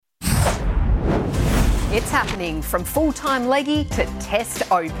happening from full-time leggy to test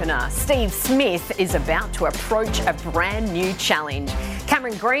opener? Steve Smith is about to approach a brand new challenge.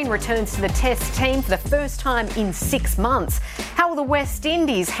 Cameron Green returns to the test team for the first time in 6 months. How will the West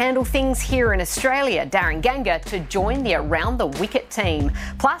Indies handle things here in Australia? Darren Ganga to join the Around the Wicket team.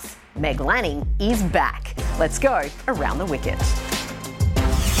 Plus, Meg Lanning is back. Let's go Around the Wicket.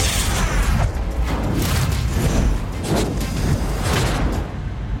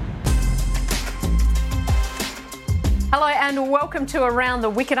 Hello and welcome to Around the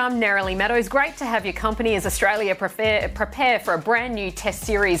Wicket. I'm Nerily Meadows. Great to have your company as Australia prepare for a brand new test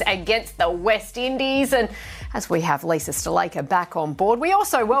series against the West Indies. And as we have Lisa Sthalekar back on board, we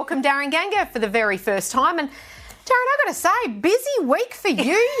also welcome Darren Ganga for the very first time. And Darren, I've got to say, busy week for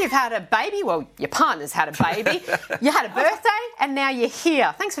you. You've had a baby. Well, your partner's had a baby. You had a birthday and now you're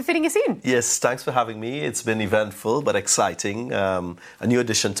here. Thanks for fitting us in. Yes, thanks for having me. It's been eventful but exciting. A new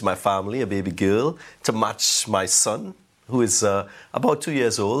addition to my family, a baby girl, to match my son, who is about 2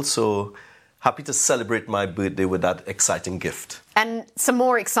 years old. So happy to celebrate my birthday with that exciting gift. And some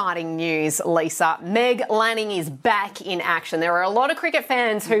more exciting news, Lisa. Meg Lanning is back in action. There are a lot of cricket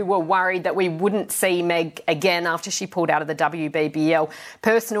fans who were worried that we wouldn't see Meg again after she pulled out of the WBBL.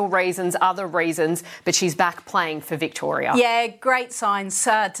 Personal reasons, other reasons, but she's back playing for Victoria. Yeah, great signs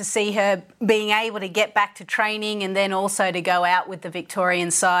to see her being able to get back to training and then also to go out with the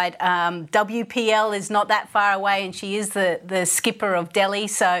Victorian side. WPL is not that far away and she is the skipper of Delhi,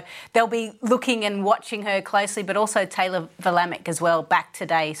 so they'll be looking and watching her closely, but also Taylor Vlamic as well, back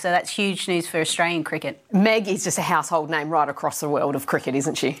today. So that's huge news for Australian cricket. Meg is just a household name right across the world of cricket,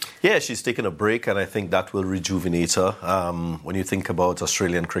 isn't she? Yeah, she's taken a break and I think that will rejuvenate her. When you think about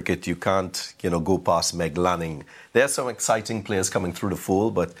Australian cricket, you can't, go past Meg Lanning. There are some exciting players coming through the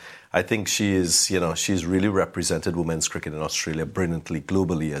fold, but I think she's really represented women's cricket in Australia brilliantly,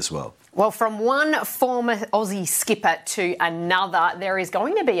 globally as well. Well, from one former Aussie skipper to another, there is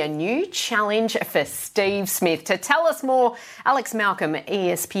going to be a new challenge for Steve Smith. To tell us more, Alex Malcolm,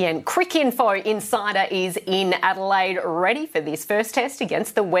 ESPN Cricinfo Insider, is in Adelaide, ready for this first test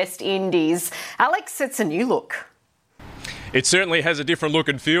against the West Indies. Alex, it's a new look. It certainly has a different look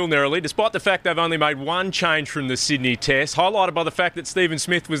and feel, Nerily, despite the fact they've only made one change from the Sydney Test, highlighted by the fact that Stephen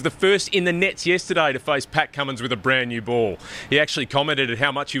Smith was the first in the nets yesterday to face Pat Cummins with a brand new ball. He actually commented at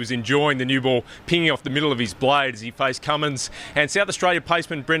how much he was enjoying the new ball pinging off the middle of his blade as he faced Cummins and South Australia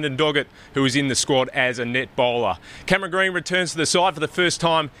paceman Brendan Doggett, who was in the squad as a net bowler. Cameron Green returns to the side for the first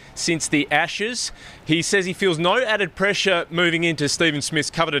time since the Ashes. He says he feels no added pressure moving into Stephen Smith's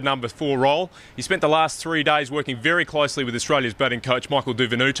coveted number 4 role. He spent the last 3 days working very closely with Australia's batting coach Michael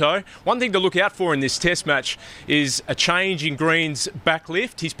Duvenuto. One thing to look out for in this test match is a change in Green's back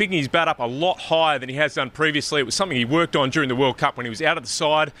lift. He's picking his bat up a lot higher than he has done previously. It was something he worked on during the World Cup when he was out of the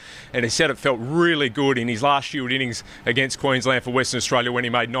side, and he said it felt really good in his last Shield innings against Queensland for Western Australia when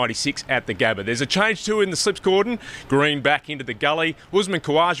he made 96 at the Gabba. There's a change too in the slips cordon. Green back into the gully. Usman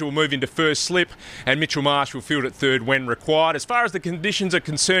Khawaja will move into first slip, and Mitchell Marsh will field at third when required. As far as the conditions are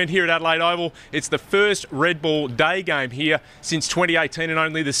concerned here at Adelaide Oval, it's the first red ball day game here since 2018 and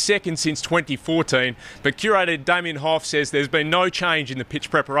only the second since 2014. But curator Damien Hoff says there's been no change in the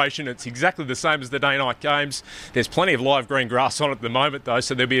pitch preparation. It's exactly the same as the day-night games. There's plenty of live green grass on at the moment though,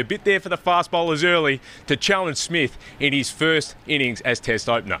 so there'll be a bit there for the fast bowlers early to challenge Smith in his first innings as test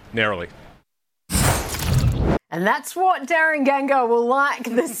opener. Narrowly. And that's what Darren Ganga will like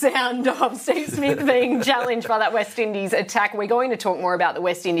the sound of, Steve Smith being challenged by that West Indies attack. We're going to talk more about the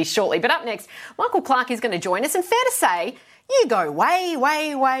West Indies shortly. But up next, Michael Clarke is going to join us. And fair to say, you go way,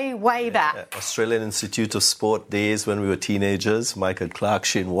 way, way, way back. Australian Institute of Sport days when we were teenagers. Michael Clarke,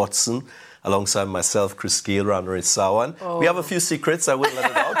 Shane Watson, alongside myself, Chris Gayle, Rana Sawan. Oh. We have a few secrets. I wouldn't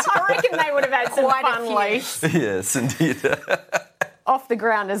let it out. I reckon they would have had some fun, Leafs. Yes, indeed. Off the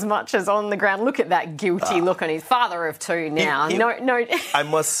ground as much as on the ground. Look at that guilty look on his father of 2 now. No. I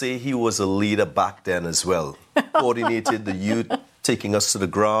must say he was a leader back then as well. Coordinated the youth, taking us to the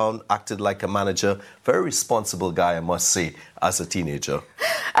ground, acted like a manager. Very responsible guy, I must say, as a teenager.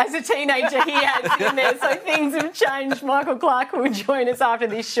 As a teenager, he has been there, so things have changed. Michael Clarke will join us after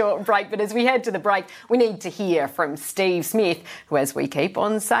this short break. But as we head to the break, we need to hear from Steve Smith, who, as we keep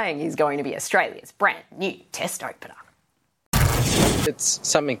on saying, is going to be Australia's brand new test opener. It's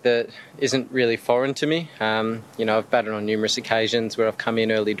something that isn't really foreign to me. I've batted on numerous occasions where I've come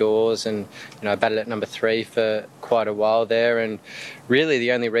in early doors and, I batted at number 3 for quite a while there. And really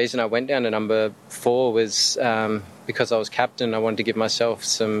the only reason I went down to number 4 was because I was captain. I wanted to give myself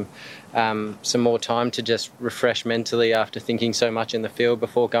some more time to just refresh mentally after thinking so much in the field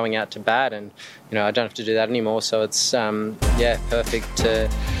before going out to bat. And, I don't have to do that anymore. So it's, perfect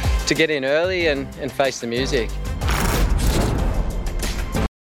to to get in early and face the music.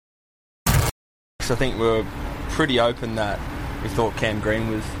 I think we were pretty open that we thought Cam Green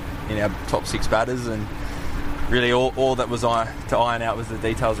was in our top 6 batters, and really all that was to iron out was the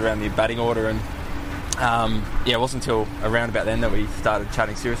details around the batting order. And it wasn't until around about then that we started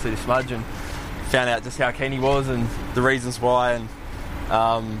chatting seriously to Smudge and found out just how keen he was and the reasons why. And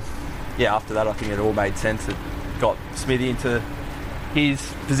after that I think it all made sense. It got Smithy into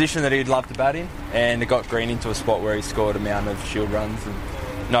his position that he'd love to bat in, and it got Green into a spot where he scored a amount of shield runs and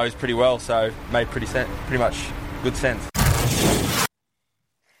knows pretty well, so made pretty much good sense.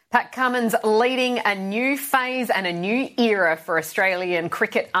 Pat Cummins leading a new phase and a new era for Australian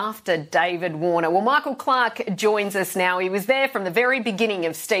cricket after David Warner. Well, Michael Clarke joins us now. He was there from the very beginning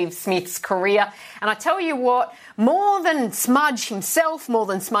of Steve Smith's career. And I tell you what, more than Smudge himself, more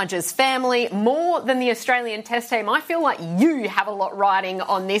than Smudge's family, more than the Australian Test team, I feel like you have a lot riding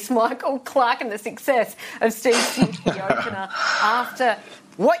on this, Michael Clarke, and the success of Steve Smith, the opener, after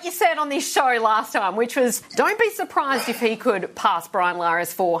what you said on this show last time, which was don't be surprised if he could pass Brian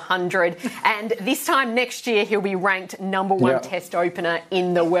Lara's 400, and this time next year he'll be ranked number 1 Test opener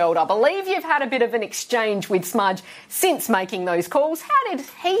in the world. I believe you've had a bit of an exchange with Smudge since making those calls. How did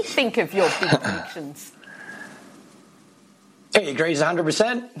he think of your big predictions? He agrees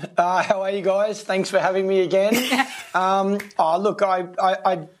 100%. How are you guys? Thanks for having me again. Look,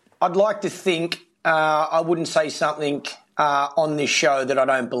 I'd like to think I wouldn't say something on this show that I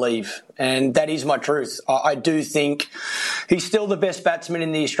don't believe, and that is my truth. I do think he's still the best batsman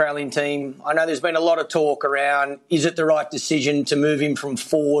in the Australian team. I know there's been a lot of talk around, is it the right decision to move him from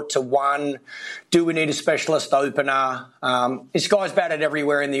 4 to 1? Do we need a specialist opener? This guy's batted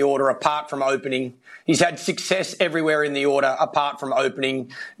everywhere in the order apart from opening. He's had success everywhere in the order apart from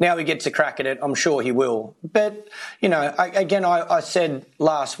opening. Now he gets a crack at it. I'm sure he will. But, I said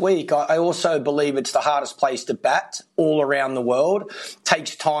last week, I also believe it's the hardest place to bat all around the world.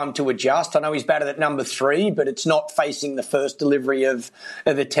 Takes time to adjust. I know he's batted at number 3, but it's not facing the first delivery of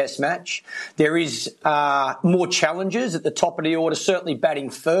a Test match. There is more challenges at the top of the order, certainly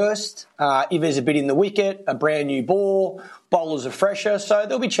batting first. If there's a bit in the wicket, a brand new ball, bowlers are fresher. So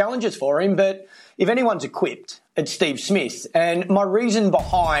there'll be challenges for him, but if anyone's equipped, it's Steve Smith. And my reason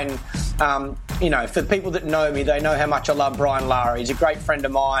behind, for people that know me, they know how much I love Brian Lara. He's a great friend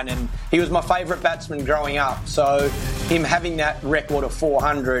of mine, and he was my favourite batsman growing up. So him having that record of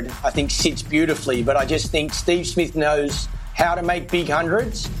 400, I think, sits beautifully. But I just think Steve Smith knows how to make big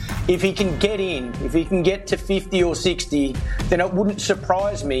hundreds. If he can get in, if he can get to 50 or 60, then it wouldn't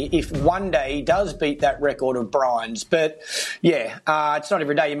surprise me if one day he does beat that record of Brian's. But it's not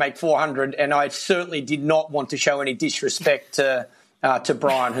every day you make 400, and I certainly did not want to show any disrespect to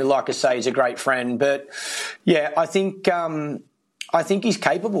Brian, who, like I say, is a great friend. But I think he's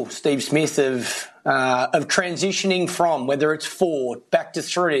capable, Steve Smith, of transitioning from whether it's 4 back to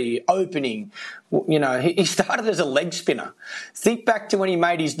 3, opening. He started as a leg spinner. Think back to when he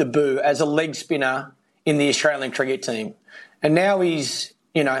made his debut as a leg spinner in the Australian cricket team, and now he's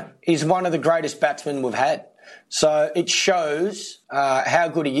one of the greatest batsmen we've had. So it shows how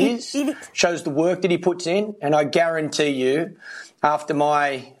good he is, shows the work that he puts in, and I guarantee you, after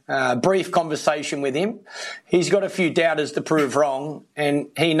my brief conversation with him, he's got a few doubters to prove wrong, and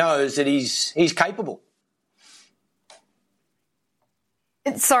he knows that he's capable.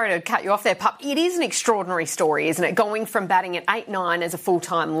 Sorry to cut you off there, Pup. It is an extraordinary story, isn't it? Going from batting at 8-9 as a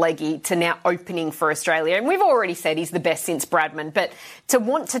full-time leggy to now opening for Australia. And we've already said he's the best since Bradman, but to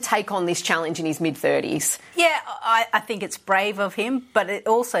want to take on this challenge in his mid-30s. Yeah, I think it's brave of him, but it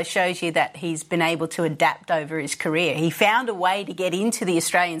also shows you that he's been able to adapt over his career. He found a way to get into the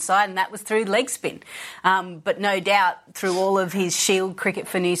Australian side, and that was through leg spin. But no doubt, through all of his Shield cricket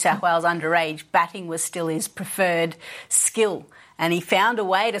for New South Wales underage, batting was still his preferred skill. And he found a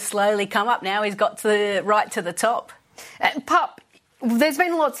way to slowly come up. Now he's got right to the top. Pup, there's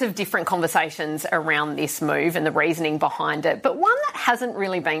been lots of different conversations around this move and the reasoning behind it, but one that hasn't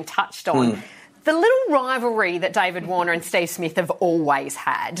really been touched on. The little rivalry that David Warner and Steve Smith have always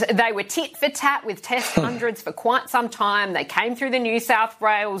had. They were tit for tat with Test hundreds for quite some time. They came through the New South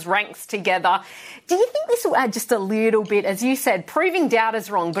Wales ranks together. Do you think this will add just a little bit, as you said, proving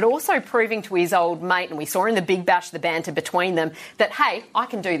doubters wrong, but also proving to his old mate, and we saw in the Big Bash the banter between them, that, hey, I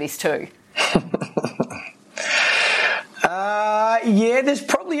can do this too? There's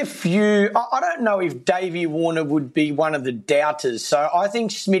probably a few. I don't know if Davey Warner would be one of the doubters. So I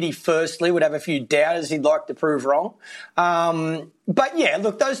think Smitty firstly would have a few doubters he'd like to prove wrong. But yeah,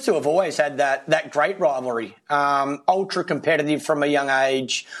 look, those two have always had that great rivalry. Ultra competitive from a young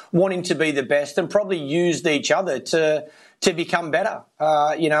age, wanting to be the best, and probably used each other to become better.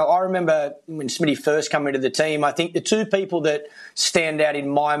 I remember when Smitty first came into the team, I think the two people that stand out in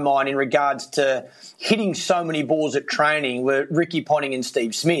my mind in regards to hitting so many balls at training were Ricky Ponting and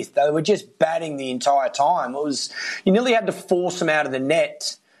Steve Smith. They were just batting the entire time. You nearly had to force them out of the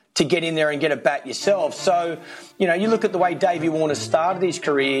net to get in there and get a bat yourself. So, you look at the way Davey Warner started his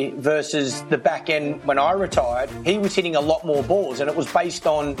career versus the back end when I retired, he was hitting a lot more balls, and it was based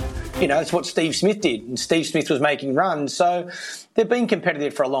on, that's what Steve Smith did, and Steve Smith was making runs. So they've been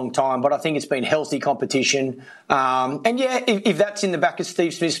competitive for a long time, but I think it's been healthy competition. If that's in the back of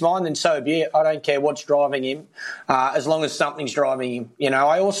Steve Smith's mind, then so be it. I don't care what's driving him, as long as something's driving him.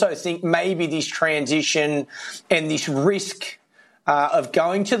 I also think maybe this transition and this risk of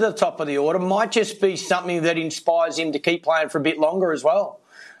going to the top of the order might just be something that inspires him to keep playing for a bit longer as well.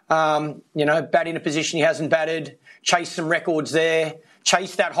 Bat in a position he hasn't batted, chase some records there,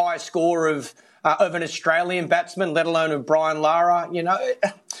 chase that high score of an Australian batsman, let alone of Brian Lara.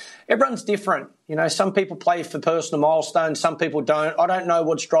 Everyone's different. Some people play for personal milestones, some people don't. I don't know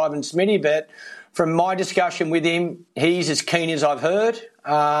what's driving Smitty, but from my discussion with him, he's as keen as I've heard,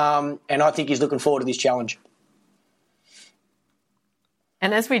 and I think he's looking forward to this challenge.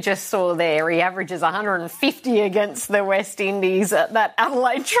 And as we just saw there, he averages 150 against the West Indies at that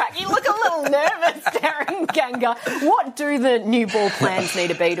Adelaide track. You look a little nervous, Darren Ganga. What do the new ball plans need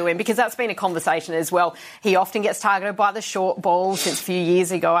to be to him? Because that's been a conversation as well. He often gets targeted by the short ball since a few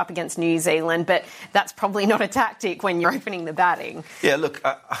years ago up against New Zealand, but that's probably not a tactic when you're opening the batting. Yeah, look,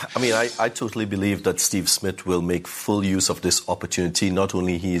 I totally believe that Steve Smith will make full use of this opportunity. Not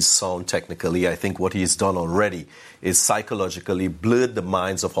only he is sound technically, I think what he's done already is psychologically blurred the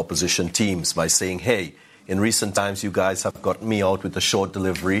minds of opposition teams by saying, hey, in recent times you guys have got me out with the short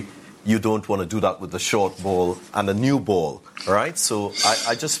delivery. You don't want to do that with the short ball and the new ball, right? So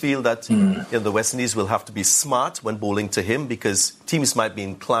I just feel that the West Indies will have to be smart when bowling to him, because teams might be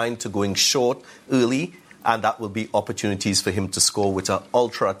inclined to going short early, and that will be opportunities for him to score with an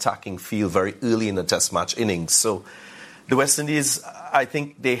ultra-attacking feel very early in the Test match innings. So the West Indies, I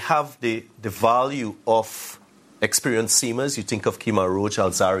think they have the value of experienced seamers. You think of Kemar Roach,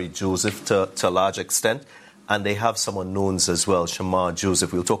 Alzarri Joseph to a large extent, and they have some unknowns as well, Shamar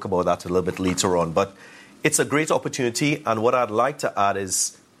Joseph. We'll talk about that a little bit later on. But it's a great opportunity, and what I'd like to add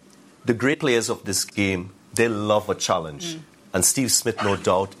is the great players of this game, they love a challenge. And Steve Smith, no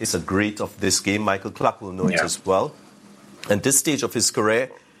doubt, is a great of this game. Michael Clarke will know it as well. At this stage of his career,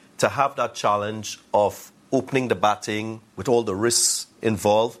 to have that challenge of opening the batting with all the risks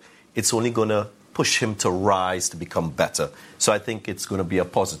involved, it's only going to push him to rise to become better. So I think it's going to be a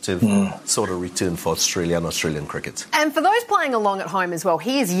positive sort of return for Australia and Australian cricket. And for those playing along at home as well,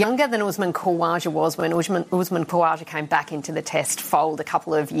 he is younger than Usman Khawaja was when Usman Khawaja came back into the Test fold a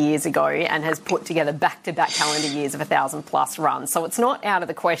couple of years ago and has put together back-to-back calendar years of 1,000-plus runs. So it's not out of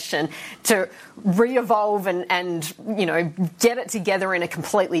the question to re-evolve and get it together in a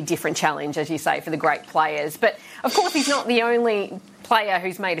completely different challenge, as you say, for the great players. But, of course, he's not the only player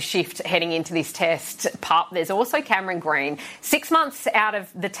who's made a shift heading into this Test pup. There's also Cameron Green. 6 months out of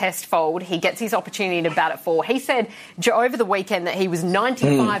the Test fold, he gets his opportunity to bat at 4. He said over the weekend that he was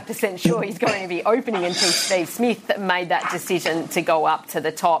 95% sure he's going to be opening until Steve Smith made that decision to go up to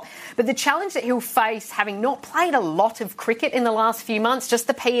the top. But the challenge that he'll face, having not played a lot of cricket in the last few months, just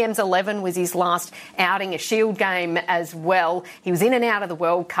the PM's 11 was his last outing, a Shield game as well. He was in and out of the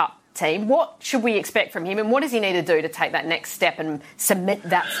World Cup team. What should we expect from him, and what does he need to do to take that next step and cement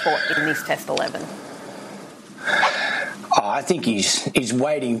that spot in this Test 11? I think he's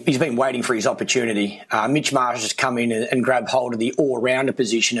waiting. He's been waiting for his opportunity. Mitch Marsh has come in and grabbed hold of the all-rounder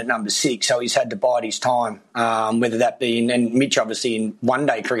position at number 6, so he's had to bide his time, whether that be and Mitch obviously in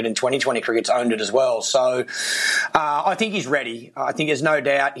one-day cricket and 2020 cricket's owned it as well. So I think he's ready. I think there's no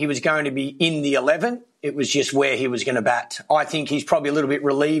doubt he was going to be in the 11. It was just where he was going to bat. I think he's probably a little bit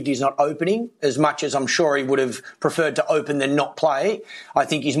relieved he's not opening, as much as I'm sure he would have preferred to open than not play. I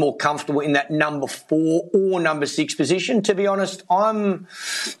think he's more comfortable in that number 4 or number 6 position. To be honest, I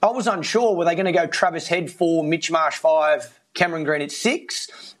was unsure. Were they going to go Travis Head 4, Mitch Marsh 5, Cameron Green at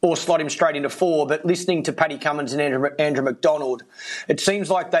 6, or slot him straight into 4? But listening to Paddy Cummins and Andrew McDonald, it seems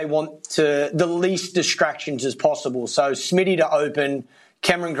like they want the least distractions as possible. So Smitty to open,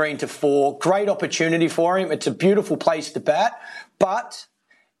 Cameron Green to 4. Great opportunity for him. It's a beautiful place to bat, but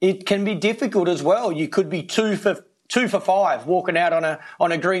it can be difficult as well. You could be 2 for 2 for 5 walking out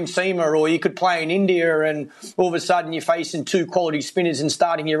on a green seamer, or you could play in India and all of a sudden you're facing 2 quality spinners and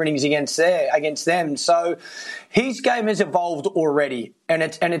starting your innings against them. So his game has evolved already, and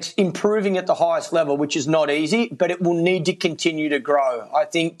it's improving at the highest level, which is not easy, but it will need to continue to grow. I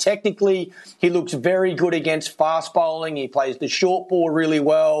think technically he looks very good against fast bowling. He plays the short ball really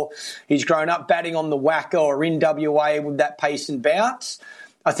well. He's grown up batting on the whacker or in WA with that pace and bounce.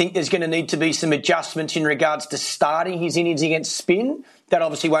 I think there's going to need to be some adjustments in regards to starting his innings against spin. That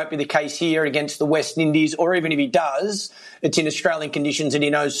obviously won't be the case here against the West Indies, or even if he does, it's in Australian conditions that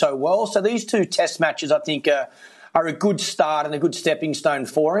he knows so well. So these 2 test matches, I think, are a good start and a good stepping stone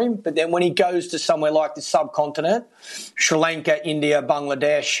for him. But then when he goes to somewhere like the subcontinent, Sri Lanka, India,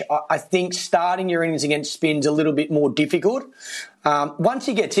 Bangladesh, I think starting your innings against spin's a little bit more difficult. Once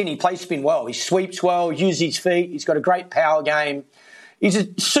he gets in, he plays spin well. He sweeps well, uses his feet. He's got a great power game. He's a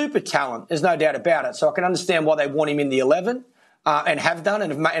super talent, there's no doubt about it. So I can understand why they want him in the 11 and have done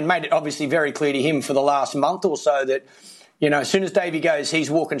and made it obviously very clear to him for the last month or so that, you know, as soon as Davey goes,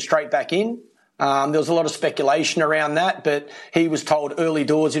 he's walking straight back in. There was a lot of speculation around that, but he was told early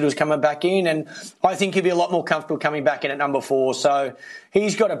doors he was coming back in, and I think he'd be a lot more comfortable coming back in at number 4. So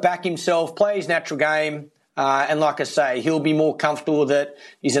he's got to back himself, play his natural game. And like I say, he'll be more comfortable that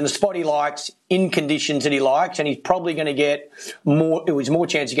he's in the spot he likes, in conditions that he likes, and he's probably going to get more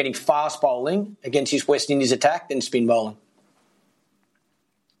chance of getting fast bowling against his West Indies attack than spin bowling.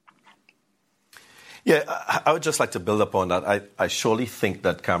 Yeah, I would just like to build upon that. I surely think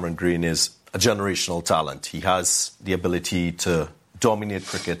that Cameron Green is a generational talent. He has the ability to dominate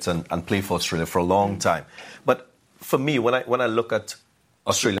cricket and play for Australia for a long time. But for me, when I look at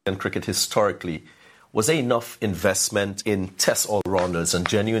Australian cricket historically, was there enough investment in test all-rounders and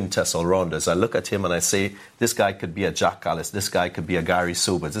genuine test all-rounders? I look at him and I say, this guy could be a Jack Callis, this guy could be a Gary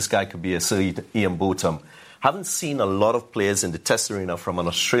Sobers, this guy could be a Sir Ian Botham. Haven't seen a lot of players in the test arena from an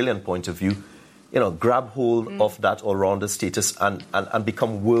Australian point of view, you know, grab hold of that all-rounder status and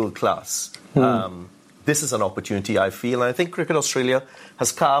become world-class. This is an opportunity, I feel, and I think Cricket Australia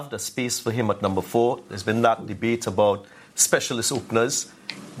has carved a space for him at number 4. There's been that debate about specialist openers,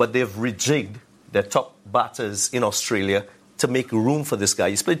 but they've rejigged their top batters in Australia to make room for this guy.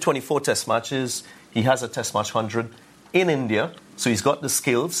 He's played 24 test matches. He has a test match 100 in India, so he's got the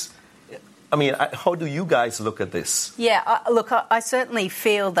skills. I mean, how do you guys look at this? Yeah, look, I certainly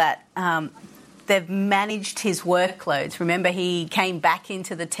feel that they've managed his workloads. Remember, he came back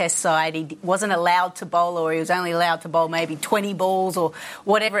into the test side. He wasn't allowed to bowl, or he was only allowed to bowl maybe 20 balls or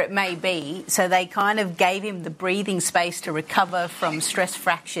whatever it may be. So they kind of gave him the breathing space to recover from stress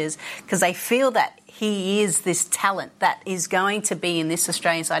fractures, because they feel that he is this talent that is going to be in this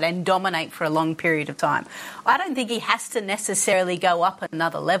Australian side and dominate for a long period of time. I don't think he has to necessarily go up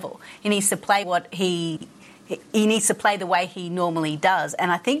another level. He needs to play he needs to play the way he normally does.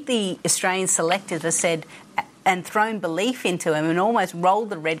 And I think the Australian selectors have said and thrown belief into him and almost rolled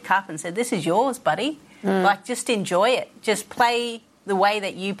the red carpet and said, this is yours, buddy. Like, just enjoy it. Just play the way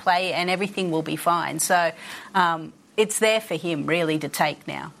that you play and everything will be fine. So it's there for him, really, to take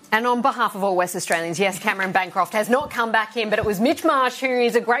now. And on behalf of all West Australians, yes, Cameron Bancroft has not come back in, but it was Mitch Marsh, who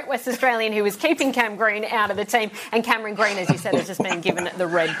is a great West Australian, who was keeping Cam Green out of the team. And Cameron Green, as you said, has just been given the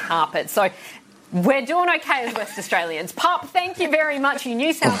red carpet. So we're doing okay as West Australians. Pup, thank you very much, you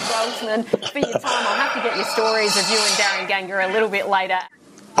New South Walesman, for your time. I'll have to get your stories of you and Darren Ganger a little bit later.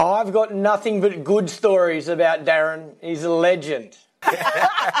 I've got nothing but good stories about Darren. He's a legend.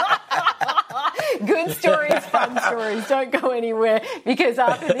 Good stories, fun stories. Don't go anywhere, because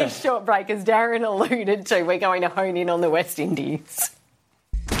after this short break, as Darren alluded to, we're going to hone in on the West Indies.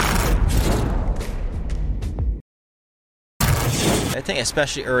 I think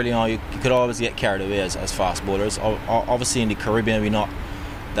especially early on, you could always get carried away as fast bowlers. Obviously in the Caribbean, we're not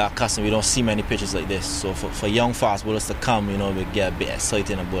that accustomed. We don't see many pitches like this. So for young fast bowlers to come, you know, we get a bit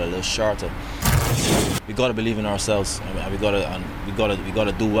excited and bowl a little shorter. We got to believe in ourselves, and we got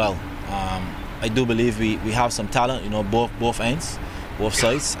to do well. I do believe we have some talent, you know, both ends, both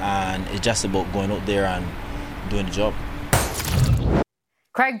sides, and it's just about going out there and doing the job.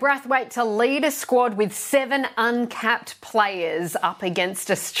 Craig Brathwaite to lead a squad with 7 uncapped players up against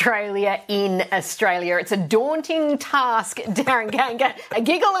Australia in Australia. It's a daunting task, Darren Ganger. A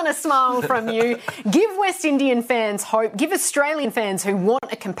giggle and a smile from you. Give West Indian fans hope. Give Australian fans who want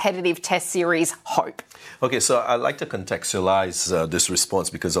a competitive Test series hope. Okay, so I'd like to contextualise this response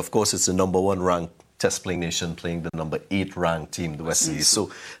because, of course, it's the number 1 ranked Test playing nation playing the number 8 ranked team, the West Indies. So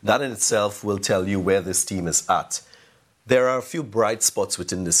that in itself will tell you where this team is at. There are a few bright spots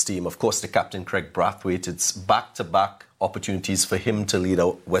within this team. Of course, the captain, Craig Brathwaite, it's back-to-back opportunities for him to lead a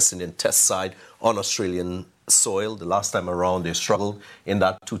West Indian Test side on Australian soil. The last time around, they struggled in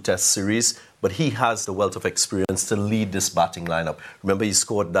that 2-test series, but he has the wealth of experience to lead this batting lineup. Remember, he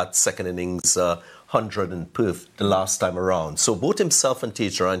scored that second innings 100 in Perth the last time around. So both himself and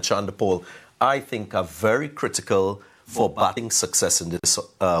Teja and Chanderpaul, I think, are very critical for batting success in this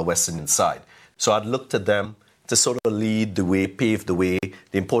West Indian side. So I'd look to them to sort of lead the way, pave the way.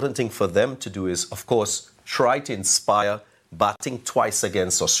 The important thing for them to do is, of course, try to inspire batting twice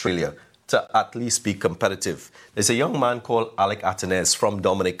against Australia to at least be competitive. There's a young man called Alec Atenez from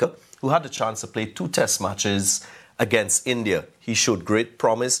Dominica who had the chance to play 2 test matches against India. He showed great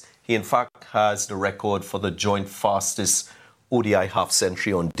promise. He, in fact, has the record for the joint fastest ODI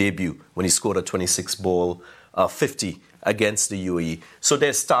half-century on debut when he scored a 26-ball 50 against the UAE. So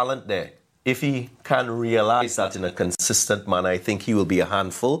there's talent there. If he can realise that in a consistent manner, I think he will be a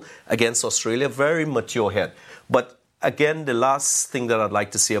handful against Australia. Very mature head. But again, the last thing that I'd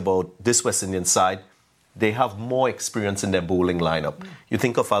like to say about this West Indian side, they have more experience in their bowling lineup. You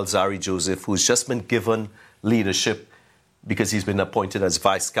think of Alzarri Joseph, who's just been given leadership because he's been appointed as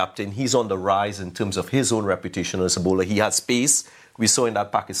vice-captain. He's on the rise in terms of his own reputation as a bowler. He has pace. We saw in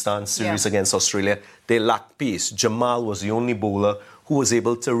that Pakistan series against Australia, they lacked pace. Jamal was the only bowler who was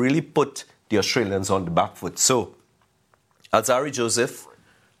able to really put the Australians on the back foot. So, Alzarri Joseph,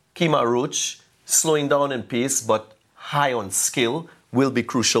 Kemar Roach, slowing down in pace but high on skill, will be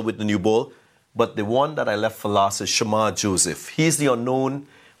crucial with the new ball. But the one that I left for last is Shamar Joseph. He's the unknown.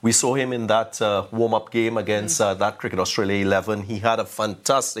 We saw him in that warm-up game against that Cricket Australia 11. He had a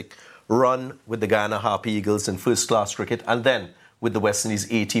fantastic run with the Guyana Harpy Eagles in first-class cricket and then with the West Indies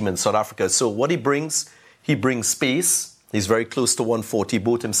A team in South Africa. So what he brings pace. He's very close to 140.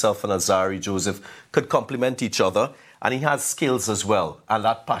 Both himself and Alzarri Joseph could complement each other. And he has skills as well and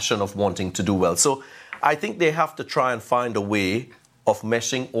that passion of wanting to do well. So I think they have to try and find a way of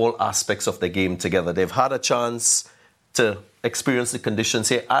meshing all aspects of the game together. They've had a chance to experience the conditions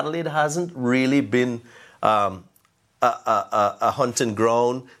here. Adelaide hasn't really been a hunting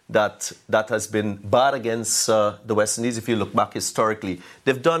ground that has been bad against the West Indies. If you look back historically,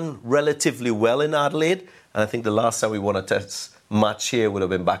 they've done relatively well in Adelaide. And I think the last time we won a test match here would have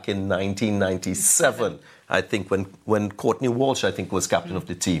been back in 1997, I think, when Courtney Walsh, I think, was captain of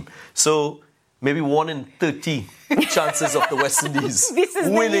the team. So maybe 1 in 30 chances of the West Indies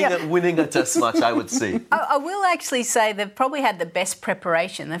winning a test match, I would say. I will actually say they've probably had the best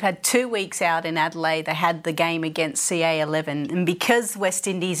preparation. They've had 2 weeks out in Adelaide. They had the game against CA11. And because West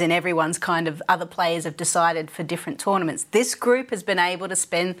Indies and everyone's kind of other players have decided for different tournaments, this group has been able to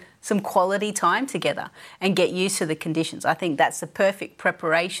spend some quality time together and get used to the conditions. I think that's the perfect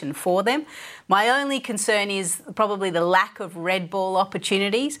preparation for them. My only concern is probably the lack of red ball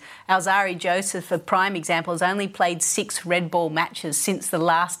opportunities. Alzarri Joseph, a prime example, has only played 6 red ball matches since the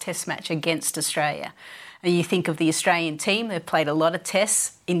last test match against Australia. And you think of the Australian team, they've played a lot of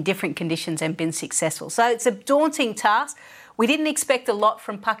tests in different conditions and been successful. So it's a daunting task. We didn't expect a lot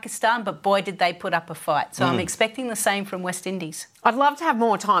from Pakistan, but boy, did they put up a fight. So I'm expecting the same from West Indies. I'd love to have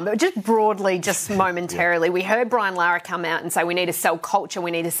more time, but just broadly, just momentarily, we heard Brian Lara come out and say we need to sell culture,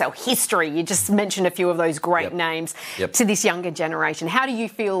 we need to sell history. You just mentioned a few of those great names to this younger generation. How do you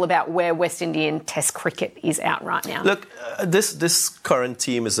feel about where West Indian Test cricket is at right now? Look, this current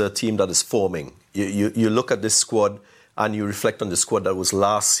team is a team that is forming. You look at this squad and you reflect on the squad that was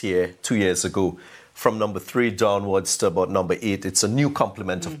last year, 2 years ago. From number 3 downwards to about number 8, it's a new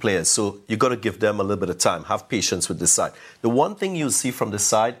complement of players. So you've got to give them a little bit of time. Have patience with this side. The one thing you'll see from this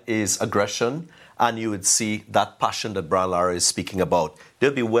side is aggression, and you would see that passion that Brian Lara is speaking about.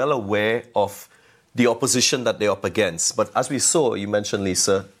 They'll be well aware of the opposition that they're up against. But as we saw, you mentioned,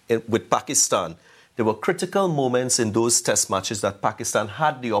 Lisa, with Pakistan, there were critical moments in those test matches that Pakistan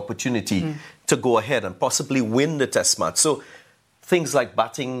had the opportunity to go ahead and possibly win the test match. So things like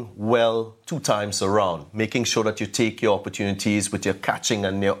batting well 2 times around, making sure that you take your opportunities with your catching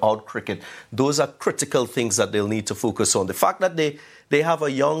and your out cricket, those are critical things that they'll need to focus on. The fact that they have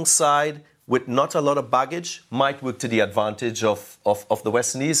a young side with not a lot of baggage might work to the advantage of the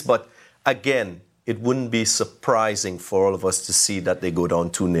West Indies, but again, it wouldn't be surprising for all of us to see that they go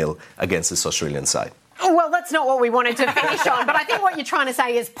down 2-0 against this Australian side. Well, that's not what we wanted to finish on, but I think what you're trying to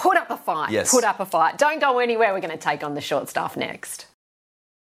say is put up a fight. Yes. Put up a fight. Don't go anywhere. We're going to take on the short stuff next.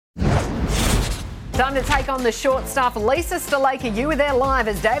 Time to take on the short stuff. Lisa Sthalekar, you were there live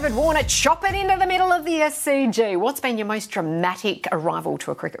as David Warner chop it into the middle of the SCG. What's been your most dramatic arrival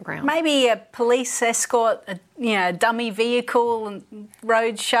to a cricket ground? Maybe a police escort, a dummy vehicle and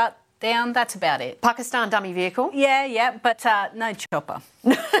road shut down. That's about it. Pakistan dummy vehicle? Yeah, but no chopper.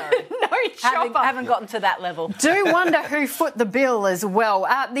 No Haven't gotten to that level. Do wonder who foot the bill as well.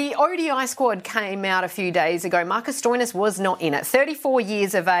 The ODI squad came out a few days ago. Marcus Stoinis was not in it. 34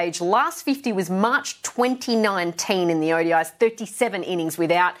 years of age. Last 50 was March 2019 in the ODIs. 37 innings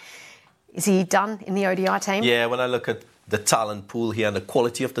without. Is he done in the ODI team? Yeah, when I look at the talent pool here and the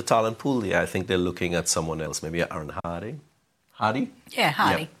quality of the talent pool, I think they're looking at someone else. Maybe Aaron Hardy. Hardy? Yeah,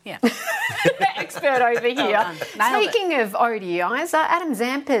 Hardy. Yeah. Expert over here. Speaking of ODIs, Adam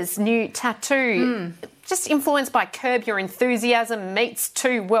Zampa's new tattoo, just influenced by Curb Your Enthusiasm, meets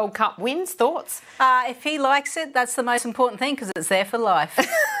 2 World Cup wins. Thoughts? If he likes it, that's the most important thing because it's there for life.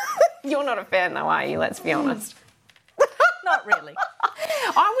 You're not a fan though, are you? Let's be honest. Not really.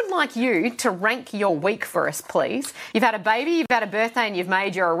 I would like you to rank your week for us, please. You've had a baby, you've had a birthday, and you've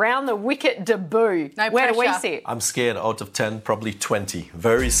made your around the wicket debut. Where do we sit? I'm scared. Out of 10, probably 20.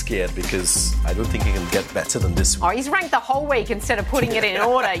 Very scared because I don't think he can get better than this week. Oh, he's ranked the whole week instead of putting it in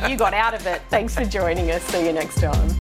order. You got out of it. Thanks for joining us. See you next time.